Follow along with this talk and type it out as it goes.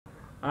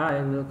Hi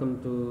and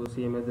welcome to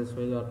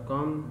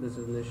CMSthisway.com. This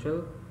is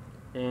Nishal,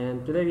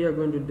 and today we are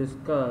going to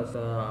discuss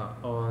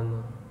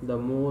on the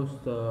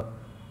most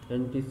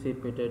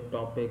anticipated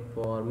topic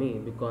for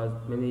me, because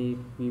many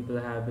people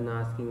have been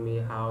asking me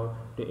how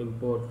to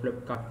import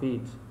Flipkart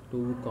Feeds to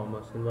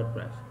WooCommerce in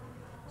WordPress.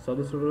 So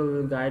this tutorial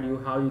will guide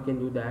you how you can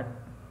do that.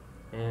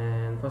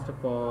 And first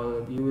of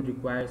all, you would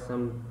require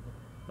some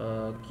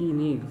key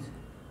needs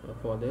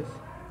for this.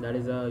 That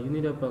is, you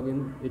need a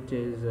plugin which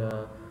is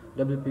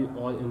WP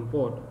All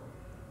Import.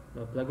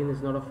 The plugin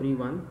is not a free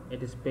one;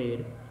 it is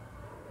paid,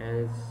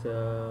 and it's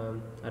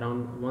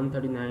around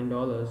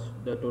 $139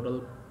 the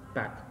total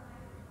pack.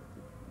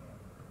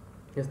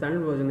 The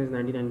standard version is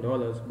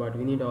 $99, but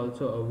we need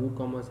also a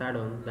WooCommerce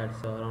add-on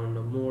that's around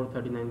more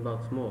 39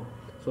 bucks more.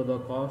 So the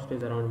cost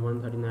is around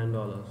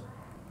 $139.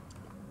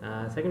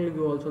 Secondly,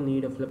 you also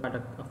need a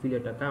Flipkart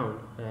affiliate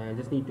account, and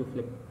just need to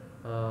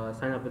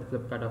sign up with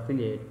Flipkart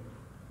affiliate,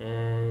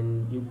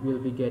 and you will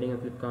be getting a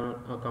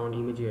Flipkart account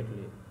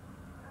immediately.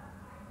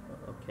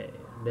 Okay,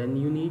 then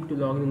you need to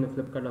log in the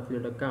Flipkart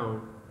affiliate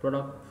account.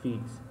 Product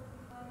feeds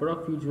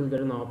will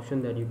get an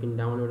option that you can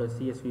download a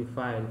CSV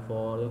file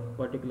for the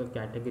particular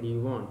category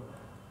you want.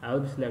 I will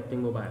be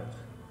selecting mobiles.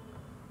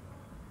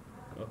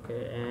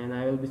 Okay, and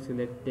I will be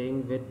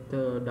selecting with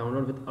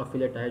download with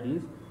affiliate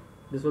IDs.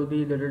 This will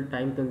be a little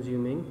time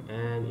consuming,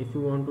 and if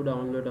you want to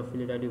download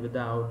affiliate ID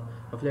without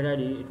affiliate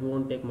ID, it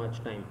won't take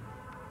much time.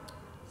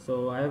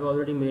 So I have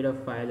already made a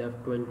file of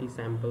 20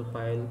 sample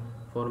file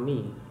for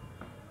me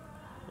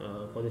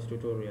for this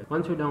tutorial.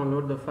 Once you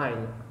download the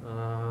file,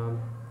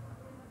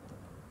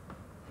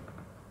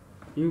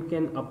 you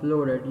can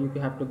upload it. You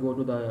have to go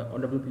to the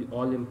WP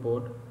All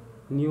Import,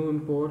 New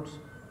Imports,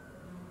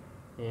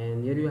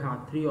 and here you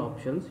have three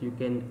options. You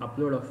can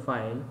upload a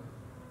file,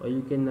 or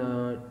you can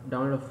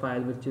download a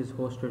file which is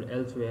hosted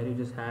elsewhere. You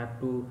just have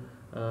to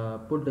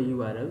put the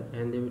URL,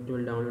 and it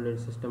will download the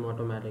system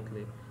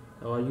automatically,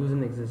 or use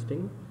an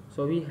existing.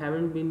 So we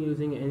haven't been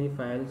using any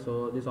file,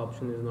 so this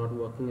option is not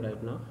working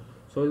right now.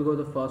 So we'll go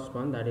the first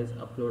one, that is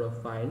upload a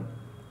file.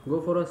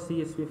 Go for a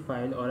CSV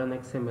file or an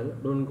XML.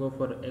 Don't go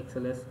for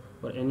XLS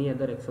or any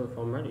other Excel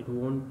format, it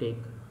won't take.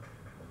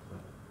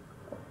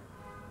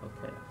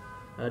 Okay,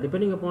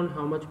 depending upon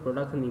how much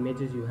products and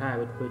images you have,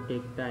 it will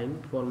take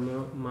time. For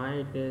my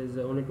it is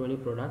only 20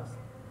 products,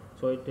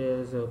 so it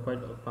is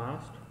quite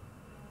fast.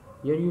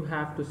 Here you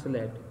have to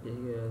select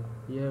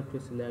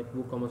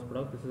WooCommerce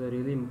product. This is a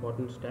really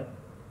important step.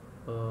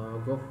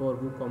 Go for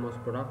WooCommerce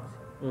products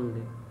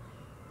only.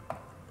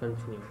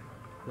 Continue.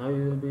 Now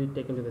you will be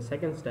taken to the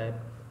second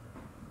step.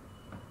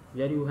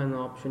 Here you have an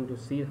option to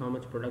see how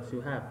much products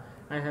you have.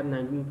 I have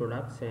 19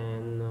 products,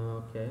 and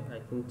okay, I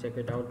can check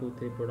it out.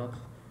 2-3 products.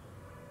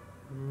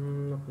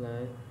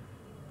 Apply.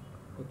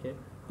 Okay,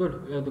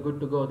 good. We are good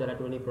to go. There are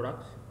 20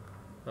 products.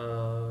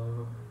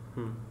 And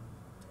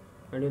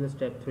in the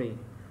step 3.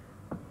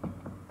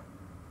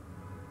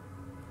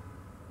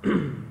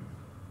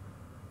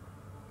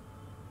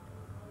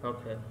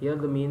 Okay, here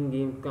the main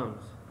game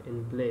comes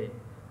in play.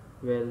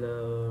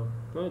 Well,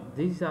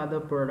 these are the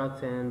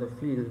products and the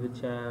fields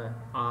which are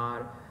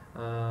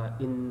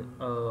in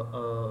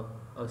a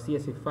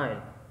CSV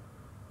file.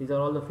 These are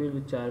all the fields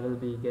which I will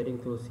be getting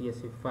through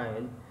CSV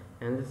file,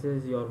 and this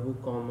is your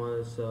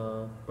WooCommerce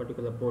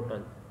particular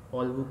portal.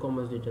 All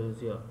WooCommerce details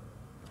here.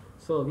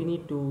 So we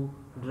need to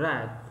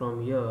drag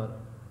from here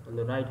on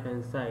the right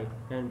hand side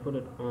and put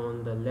it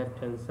on the left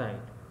hand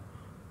side.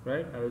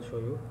 Right? I will show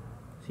you.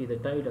 See the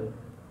title.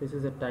 This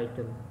is a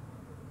title,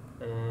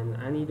 and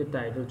I need the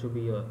title to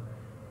be here.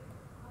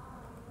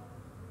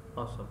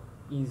 Awesome,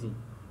 easy.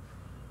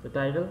 The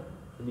title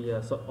will be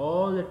here. So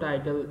all the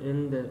title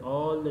in this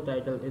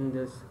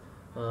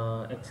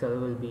Excel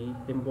will be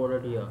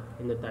imported here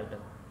in the title.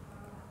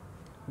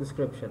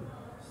 Description,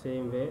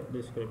 same way.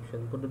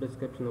 Description, put the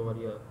description over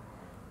here.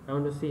 I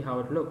want to see how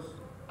it looks.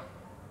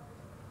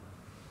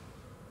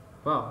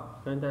 Wow,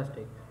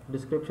 fantastic.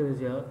 Description is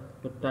here,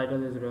 the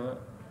title is here,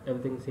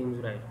 everything seems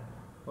right.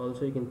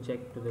 Also you can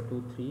check to the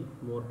 2-3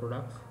 more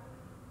products.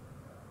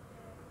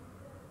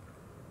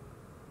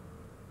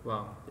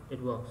 Wow,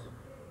 it works.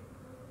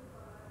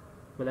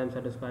 Well, I'm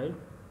satisfied.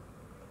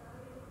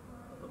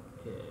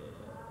 Okay,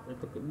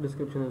 the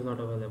description is not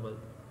available,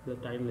 the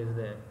title is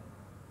there.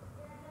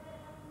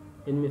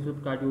 In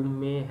Flipkart you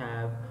may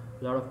have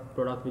a lot of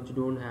products which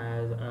don't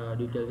have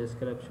detailed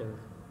descriptions,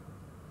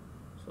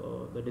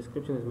 so the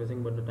description is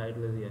missing, but the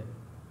title is here.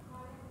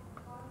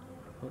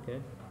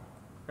 Okay,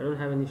 I don't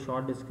have any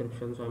short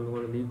description, so I'm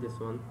going to leave this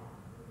one.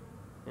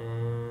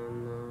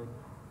 And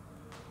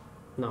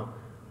now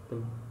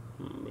the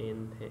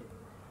main thing,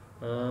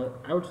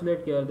 I would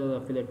select here the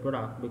affiliate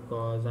product,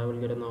 because I will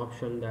get an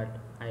option that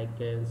I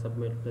can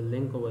submit the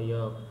link over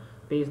here,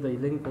 paste the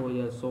link over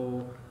here,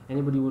 so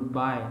anybody would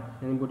buy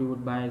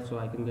it, so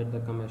I can get the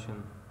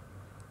commission.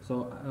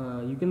 So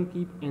you can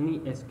keep any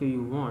SKU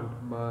you want,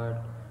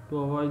 but to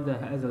avoid the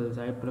hassles,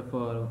 I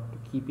prefer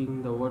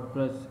keeping the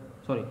Flipkart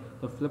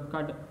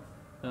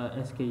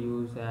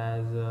SKUs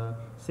as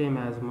same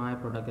as my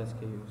product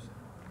SKUs.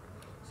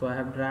 So I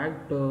have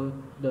dragged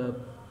the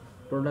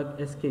product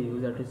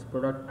SKUs, that is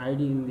product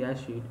ID, in their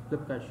sheet,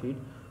 Flipkart sheet,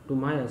 to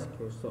my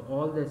SKUs. So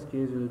all the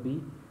SKUs will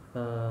be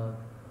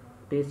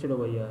pasted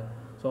over here.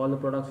 So all the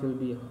products will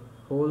be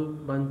whole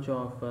bunch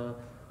of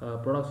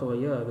products over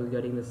here will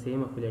getting the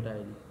same affiliate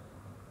ID.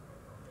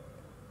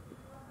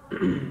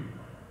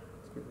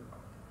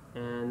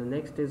 And the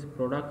next is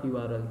product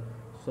URL.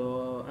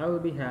 So I will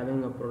be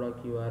having a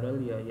product URL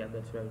here. Yeah,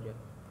 that's right here.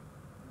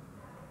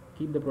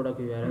 Keep the product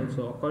URL.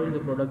 So according to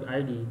the product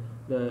ID,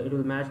 it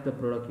will match the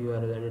product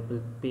URL and it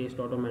will paste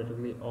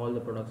automatically all the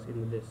products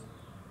in this.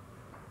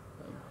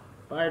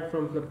 Buy it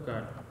from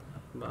Flipkart.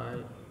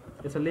 Buy.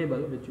 It's a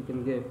label which you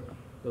can give.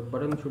 The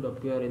button should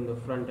appear in the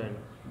front end.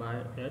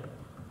 Buy it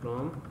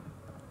from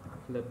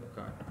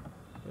Flipkart.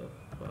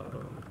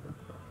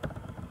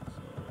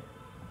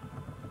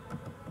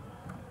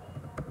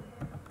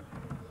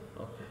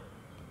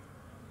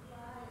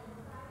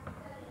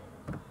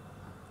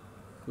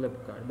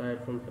 Flipkart, buy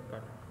it from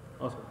Flipkart.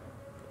 Awesome.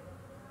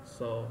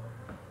 So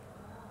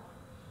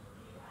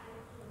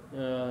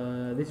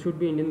this should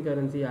be Indian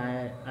currency.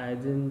 I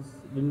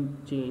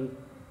didn't change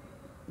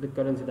the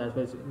currency, that's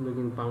why it's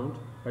looking pound.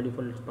 By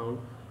default it's pound.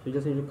 So you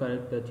just need to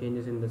correct the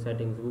changes in the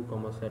settings,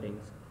 WooCommerce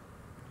settings.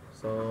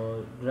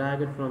 So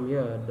drag it from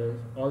here.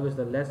 Always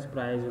the less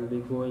price will be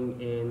going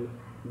in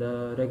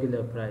the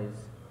regular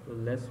price. The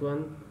less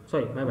one,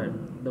 sorry, my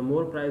bad. The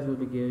more price will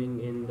be going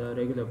in the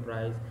regular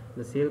price.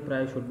 The sale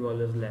price should be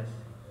always less.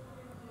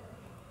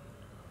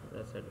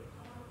 That's it.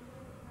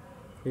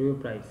 Review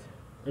price.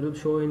 It will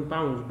show in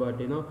pounds, but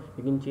you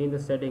can change the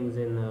settings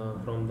in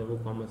from the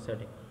WooCommerce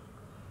setting.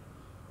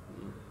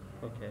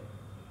 Okay.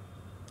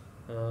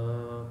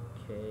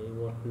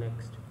 What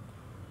next?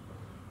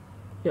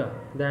 Yeah,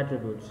 the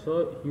attributes.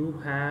 So you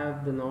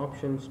have the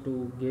options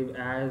to give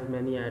as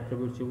many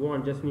attributes you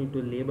want. Just need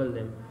to label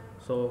them.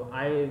 So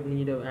I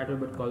need an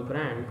attribute called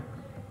brand.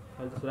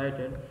 I'll just write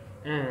it,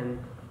 and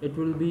it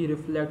will be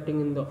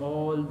reflecting in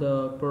all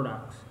the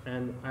products,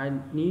 and I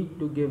need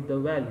to give the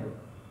value.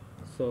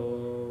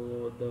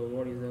 So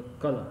what is the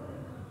color?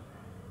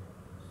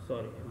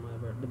 Sorry, my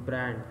bad. The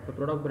brand, the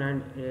product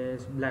brand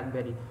is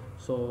BlackBerry.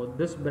 So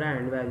this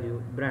brand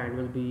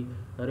will be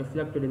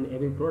reflected in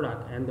every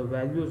product, and the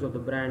values of the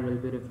brand will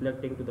be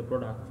reflecting to the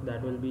products.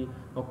 That will be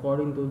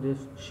according to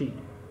this sheet.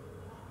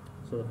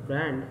 So the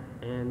brand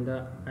and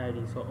the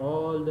ID. So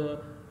all the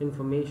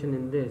information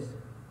in this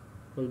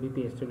will be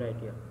pasted right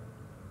here.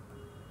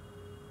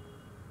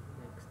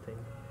 Next thing,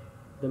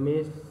 the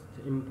most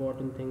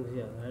important things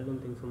here. I don't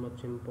think so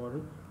much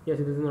important. Yes,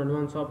 it is an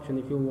advanced option.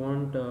 If you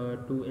want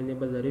to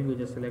enable the review,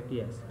 just select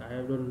yes.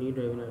 I don't need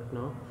review right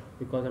now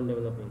because I'm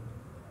developing.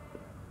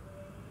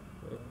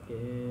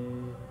 Okay,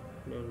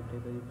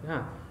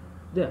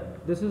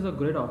 this is a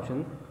great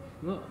option.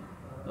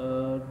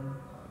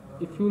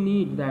 If you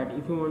need that,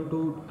 if you want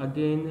to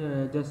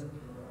again just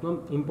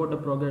import the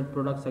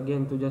products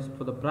again to just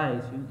for the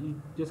price,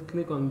 you just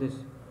click on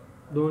this.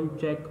 Don't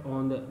check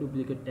on the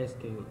duplicate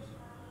SKUs.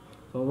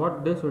 So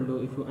what this will do,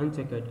 if you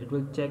uncheck it, it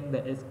will check the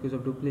SKUs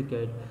of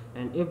duplicate,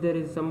 and if there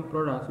is some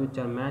products which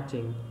are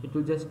matching, it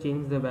will just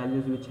change the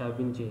values which have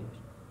been changed.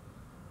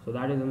 So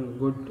that is a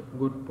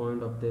good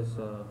point of this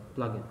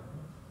plugin.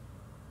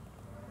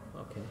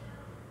 Okay,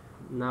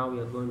 now we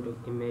are going to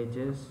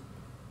images.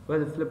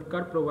 Well,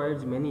 Flipkart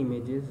provides many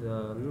images.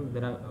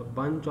 There are a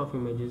bunch of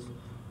images,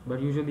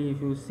 but usually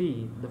if you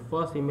see, the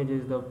first image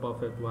is the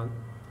perfect one.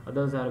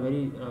 Others are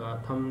very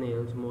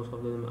thumbnails. Most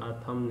of them are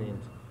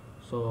thumbnails.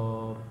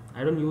 So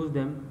I don't use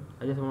them.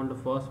 I just want the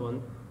first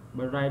one.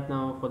 But right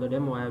now for the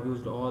demo, I have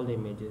used all the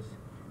images.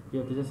 You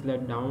have to just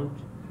select down,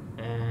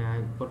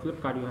 and for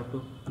Flipkart you have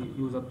to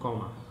use a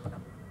comma.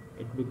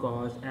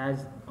 Because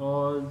as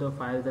all the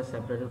files are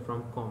separated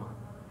from comma.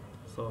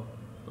 So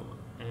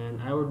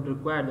and I would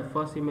require the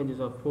first image is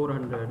of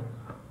 400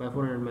 by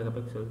 400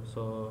 megapixels.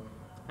 So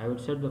I would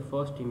set the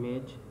first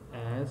image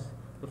as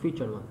the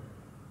featured one.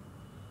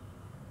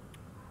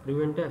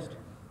 Review and test.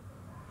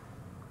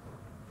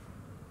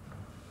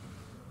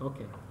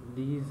 Okay,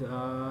 these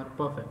are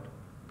perfect.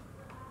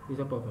 Okay,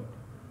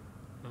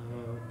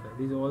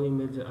 these all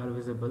images are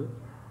visible,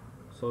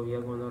 so we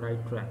are on the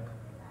right track.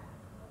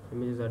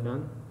 Images are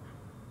done.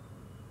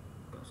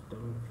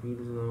 Custom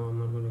fields. Now I'm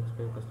not going to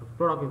explain custom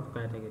product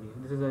category.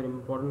 This is an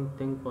important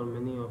thing for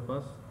many of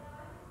us,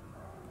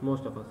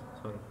 most of us.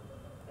 Sorry,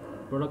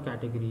 product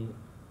category.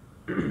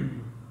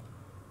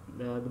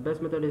 The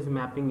best method is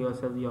mapping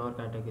yourself your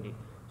category.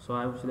 So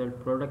I would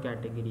select product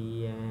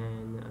category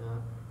and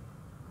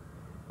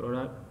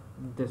product.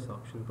 This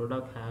option,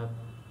 product, have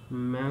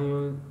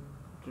manual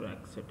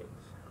track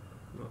settings.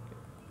 Okay,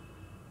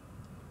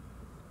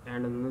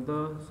 and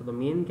another. So the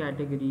main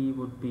category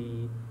would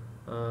be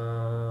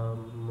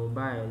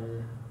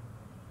mobile,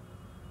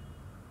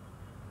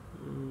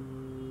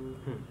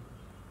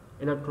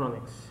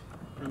 electronics,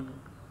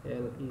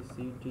 electronics,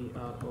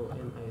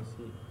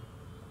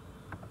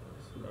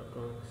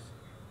 electronics,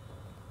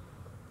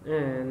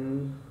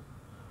 and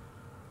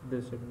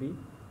this would be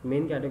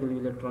main category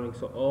electronics,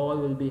 so all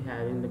will be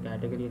having the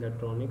category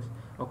electronics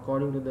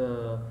according to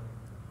the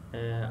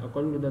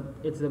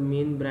it's the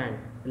main brand.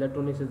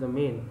 Electronics is the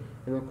main,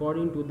 and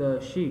according to the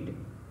sheet,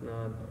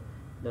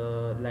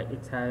 the like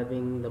it's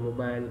having the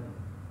mobile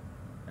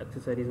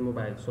accessories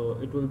mobile, so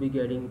it will be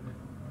getting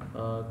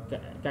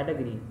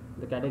category.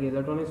 The category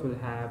electronics will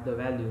have the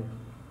value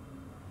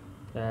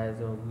as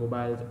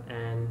mobiles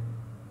and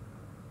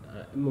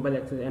mobile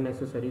and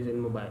accessories in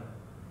mobile.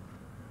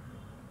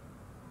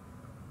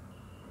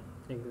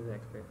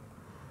 Exactly.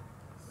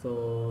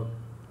 So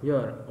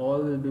here all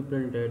will be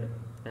printed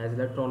as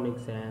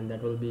electronics, and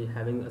that will be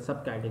having a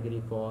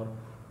subcategory for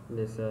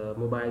this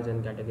mobiles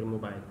and category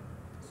mobile.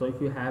 So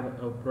if you have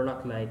a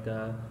product like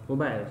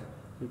mobiles,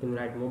 you can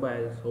write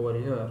mobiles over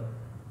here,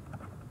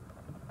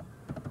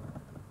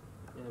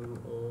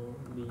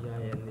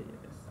 mobiles,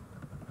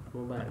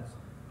 mobiles,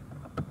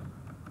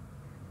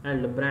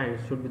 and the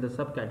brands should be the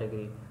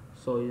subcategory.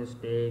 So you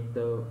just take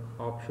the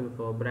option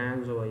for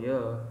brands over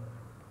here,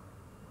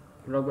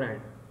 product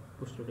brand,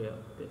 push it here,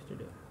 paste it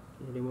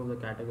here, remove the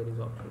categories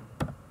option.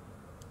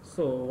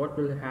 So what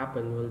will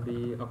happen will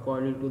be,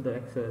 according to the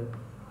Excel,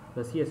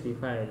 the CSV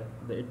file,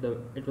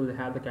 it will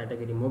have the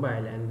category mobile,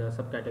 and the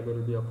subcategory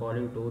will be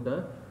according to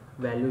the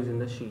values in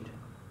the sheet.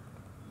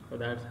 So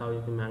that's how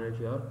you can manage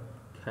your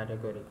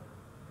category.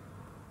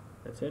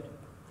 That's it.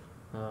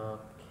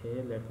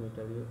 Okay, let me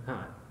tell you.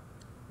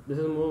 This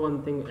is more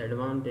one thing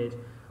advantage.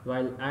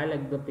 While I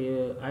like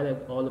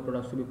all the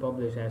products to be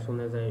published as soon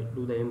as I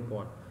do the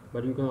import,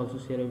 but you can also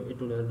share it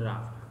to the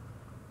draft.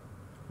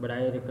 But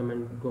I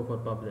recommend go for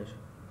publish.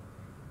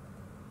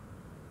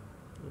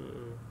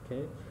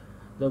 Okay,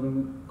 the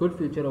good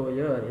feature over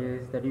here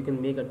is that you can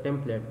make a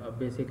template.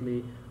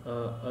 Basically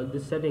the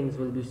settings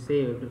will be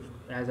saved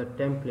as a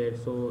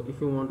template, so if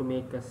you want to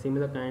make a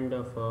similar kind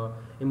of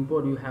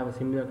import, you have a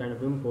similar kind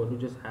of import, you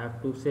just have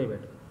to save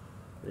it.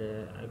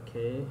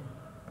 Okay,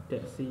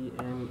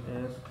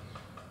 CMS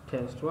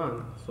test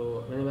 1.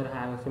 So whenever I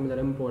have a similar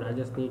import, I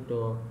just need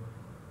to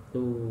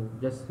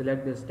just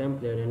select this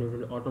template, and it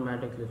will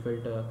automatically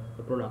filter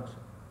the products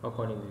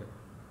accordingly.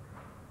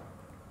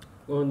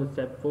 On the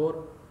step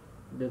 4,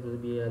 this will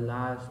be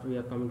we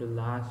are coming to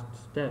last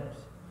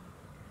steps.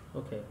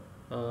 Okay,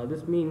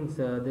 this means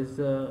this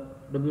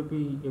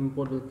WP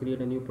import will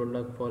create a new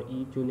product for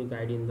each unique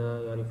ID in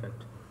your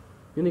effect.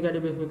 Unique ID,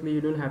 basically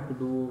you don't have to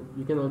do,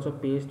 you can also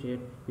paste it,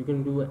 you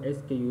can do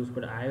SKUs,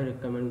 but I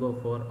recommend go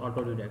for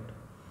autodidact.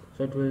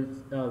 So it will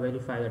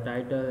verify the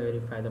title,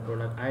 verify the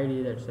product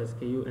ID, that's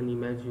SKU, and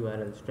image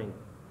URL string.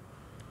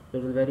 So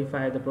it will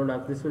verify the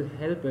product. This will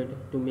help it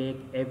to make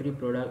every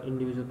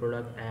individual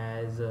product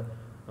as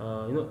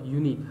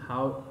unique,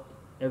 how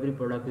every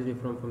product is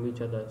different from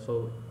each other.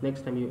 So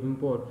next time you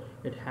import,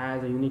 it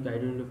has a unique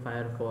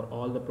identifier for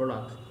all the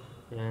products,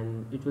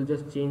 and it will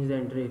just change the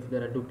entry if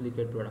there are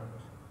duplicate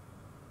products.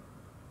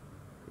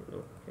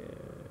 Okay,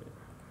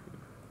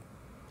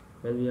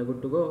 well, we are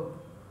good to go.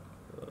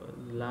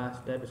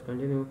 Last step is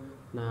continue.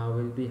 Now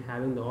we'll be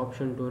having the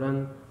option to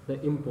run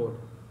the import.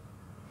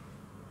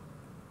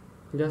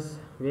 Just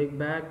wake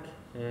back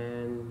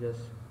and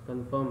just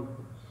confirm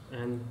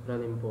and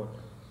run import.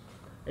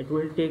 It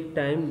will take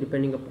time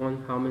depending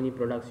upon how many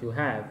products you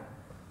have.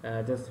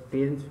 Just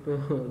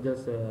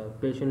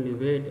patiently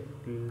wait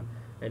till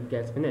it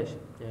gets finished.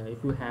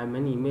 If you have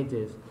many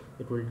images,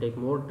 it will take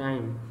more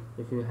time.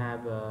 If you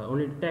have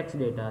only text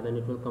data, then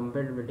it will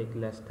comparatively take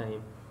less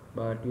time,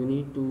 but you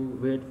need to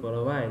wait for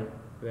a while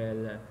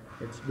while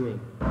it's doing.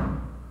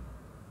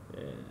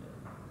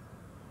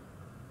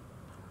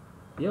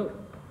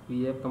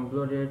 We have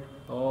completed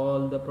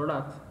all the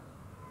products.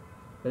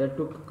 Well, it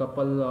took a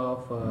couple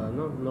of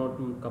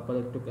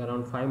it took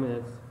around 5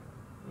 minutes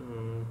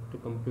to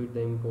complete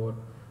the import.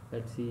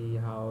 Let's see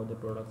how the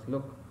products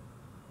look.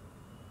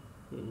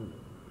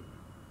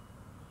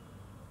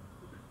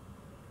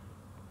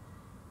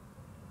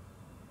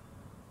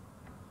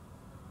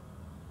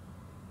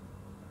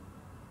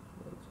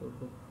 So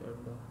look at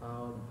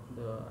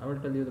I will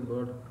tell you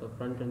the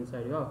front end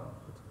side.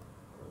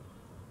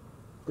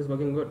 It's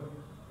working good.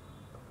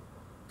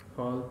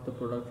 All the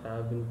products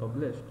have been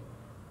published,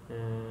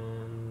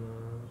 and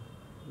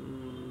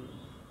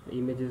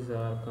images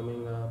are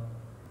coming up.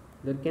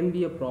 There can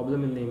be a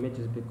problem in the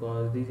images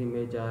because these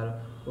images are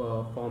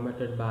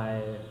formatted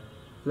by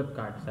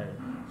Flipkart side.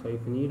 So if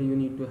you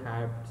need to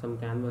have some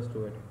canvas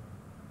to it.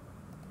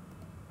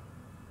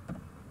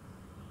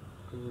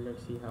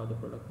 Let's see how the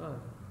products are.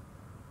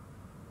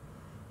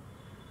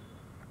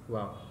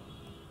 Wow.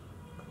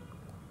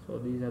 So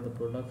these are the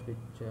products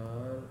which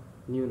are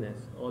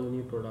newness, all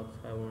new products.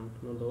 I want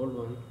to know the old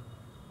one.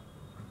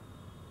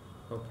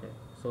 Okay,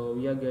 so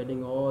we are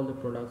getting all the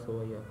products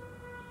over here.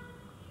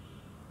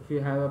 If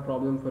you have a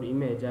problem for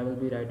image, I will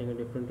be writing a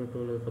different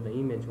tutorial for the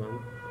image one,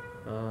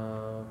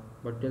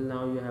 but till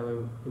now we have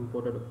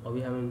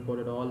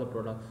imported all the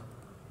products.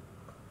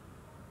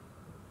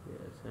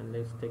 Yes, and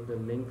let's take the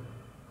link,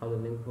 how the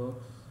link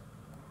works.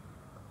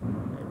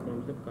 Right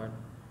from Flipkart,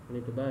 I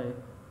need to buy,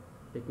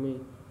 pick me.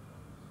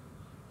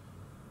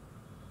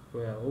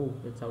 Well, oh,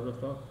 it's out of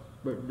stock,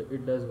 but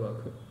it does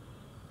work.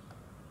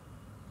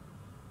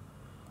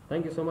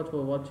 Thank you so much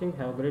for watching.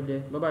 Have a great day.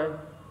 Bye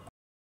bye.